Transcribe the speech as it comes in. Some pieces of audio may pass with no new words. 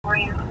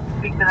Walgreens,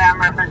 speak to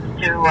them, reference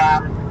to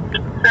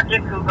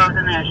subject who goes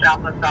in there and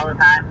shoplifts all the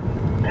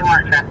time. They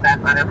want to trespass,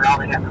 whatever, all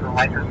they have is a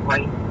license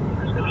plate,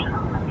 prescription.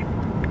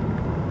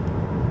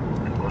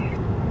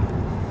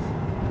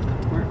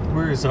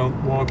 Where is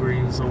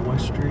Walgreens on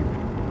West Street?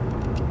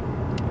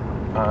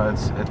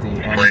 It's at the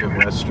end of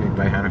West Street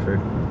by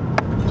Hannaford.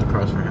 It's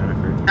across from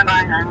Hannaford.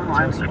 Bye,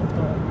 911.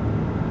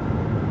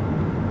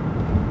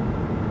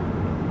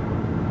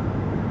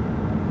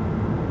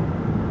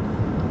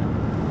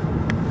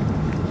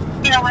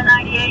 You know,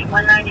 198,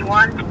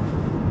 191.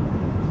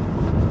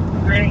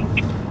 Ready?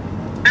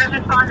 There's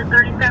respond to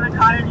 37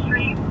 Cottage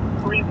Street.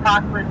 Believe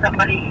possibly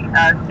somebody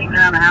sneaking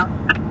around the house.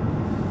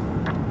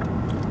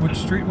 Which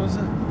street was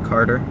it?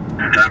 Carter.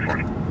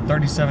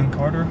 37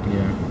 Carter?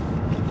 Yeah.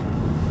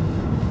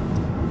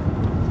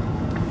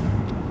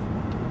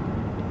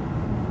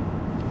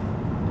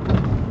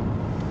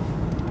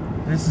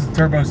 This is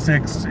Turbo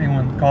 6.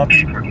 Anyone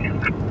copy?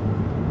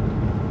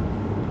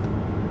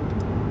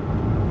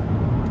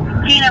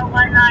 Keene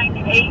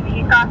 198.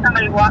 He saw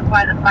somebody walk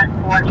by the front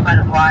porch by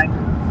the flag.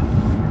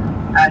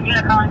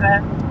 Unit calling, go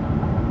ahead.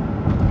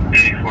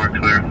 84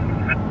 clear.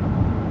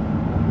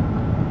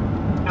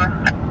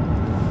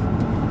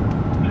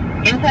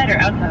 Inside or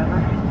outside?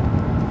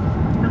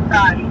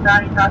 Inside. He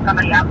thought he saw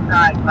somebody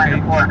outside by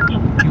the porch.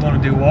 You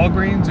want to do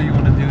Walgreens or you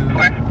want to do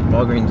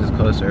Walgreens is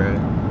closer,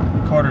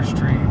 right? Carter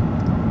Street?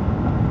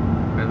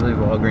 I believe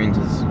Walgreens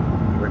is,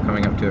 we're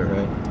coming up to it,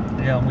 right?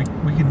 Yeah,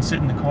 we can sit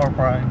in the car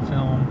probably and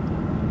film.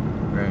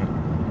 Right.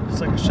 It's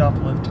like a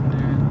shoplifting,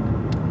 dude.